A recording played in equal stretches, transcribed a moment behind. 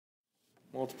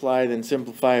Multiply, then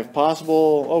simplify if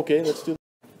possible. Okay, let's do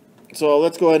that. So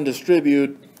let's go ahead and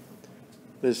distribute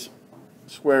this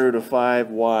square root of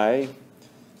 5y.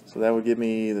 So that would give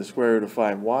me the square root of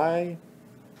 5y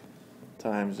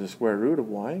times the square root of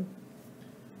y.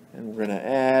 And we're going to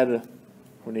add,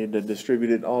 we need to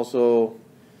distribute it also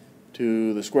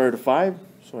to the square root of 5.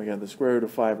 So I got the square root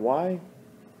of 5y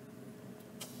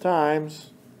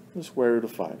times the square root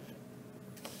of 5.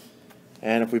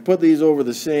 And if we put these over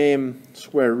the same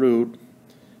square root,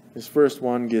 this first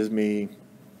one gives me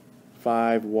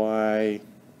 5y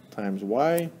times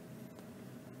y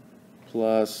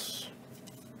plus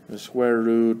the square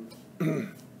root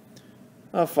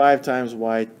of 5 times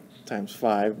y times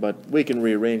 5, but we can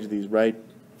rearrange these, right,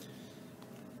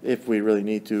 if we really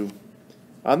need to.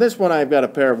 On this one I've got a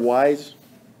pair of y's,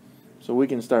 so we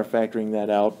can start factoring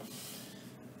that out.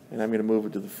 And I'm going to move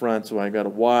it to the front, so I got a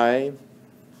y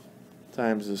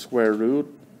times the square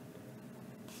root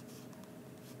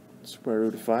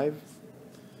of 5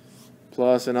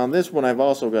 plus, and on this one I've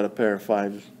also got a pair of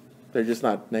 5's. They're just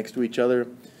not next to each other,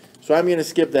 so I'm going to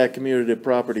skip that commutative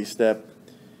property step,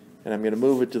 and I'm going to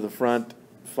move it to the front.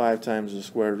 5 times the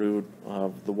square root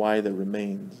of the y that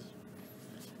remains.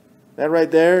 That right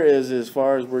there is as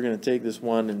far as we're going to take this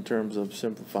one in terms of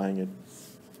simplifying it.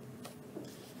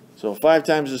 So 5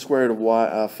 times the square root of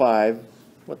y, 5,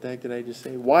 what the heck did I just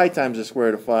say? Y times the square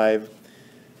root of 5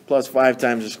 plus 5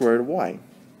 times the square root of y.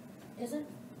 Isn't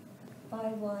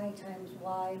 5y times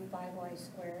y 5y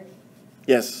squared?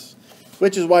 Yes,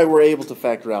 which is why we're able to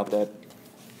factor out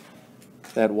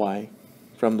that y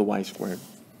from the y squared.